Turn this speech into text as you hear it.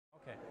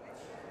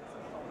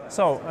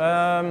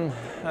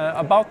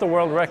About the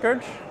world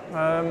record,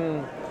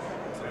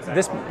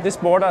 this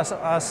board, as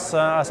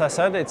I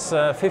said, it's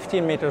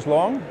 15 meters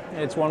long,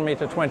 it's 1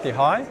 meter 20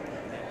 high,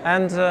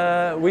 and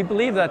we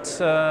believe that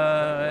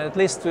at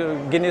least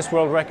Guinness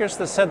World Records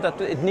has said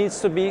that it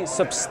needs to be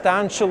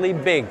substantially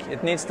big.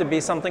 It needs to be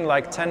something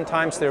like 10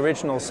 times the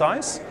original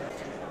size,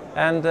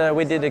 and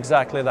we did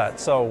exactly that.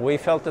 So we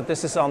felt that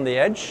this is on the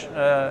edge.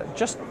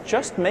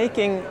 Just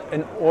making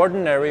an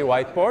ordinary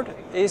whiteboard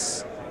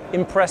is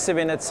impressive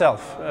in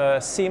itself.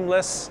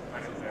 Seamless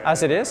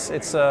as it is,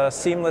 it's a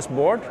seamless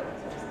board,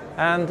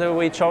 and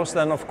we chose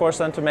then, of course,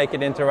 to make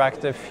it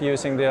interactive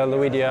using the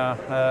Luidia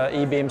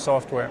eBeam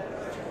software.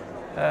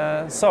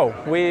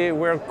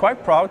 We're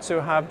quite proud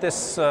to have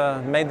this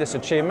made this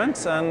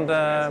achievement, and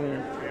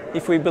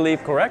if we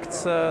believe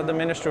correct, the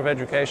Ministry of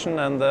Education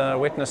and the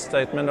witness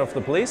statement of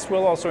the police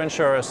will also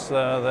ensure us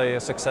the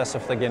success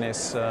of the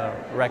Guinness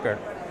record.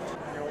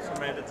 You also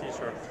made a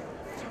t-shirt.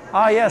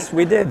 Ah, yes,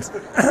 we did.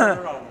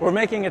 We're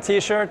making a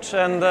t-shirt,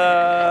 and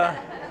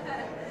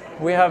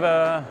we have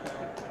a...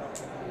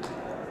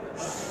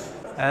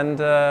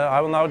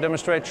 I will now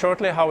demonstrate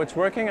shortly how it's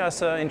working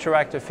as an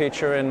interactive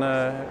feature in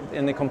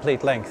the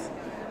complete length.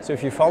 So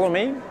if you follow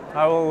me,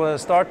 I will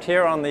start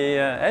here on the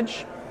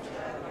edge.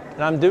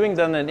 And I'm doing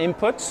then an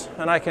input,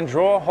 and I can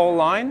draw a whole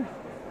line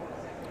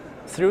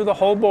through the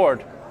whole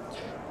board.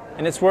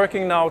 And it's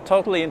working now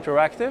totally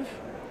interactive,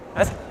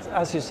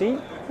 as you see.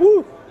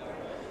 Woo!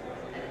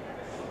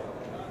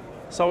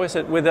 So is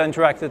it with the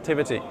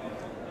interactivity.